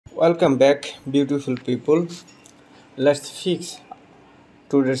Welcome back, beautiful people. Let's fix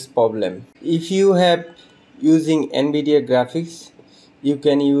today's problem. If you have using Nvidia graphics, you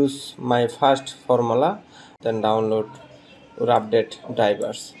can use my first formula, then download or update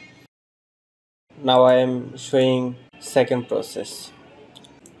drivers. Now I am showing second process.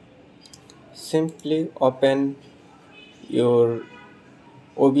 Simply open your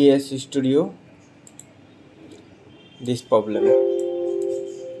OBS Studio. This problem.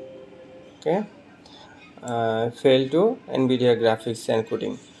 Okay. Fail to Nvidia graphics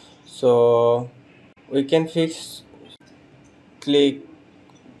encoding. So we can fix. Click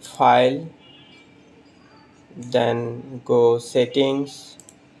file, then go settings.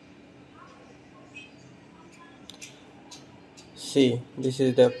 See, this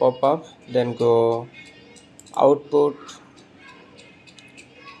is the pop-up. Then go output,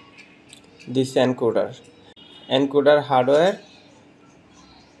 this encoder hardware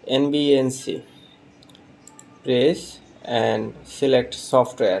nvenc. Press and select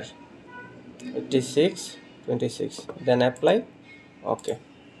software 8626, then apply. Okay,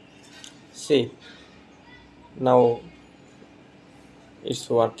 see, now it's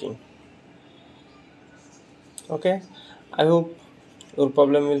working. Okay, I hope your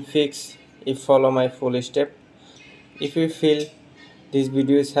problem will fix if follow my full step. If you feel this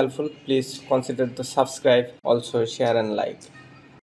video is helpful, please consider to subscribe, also share and like.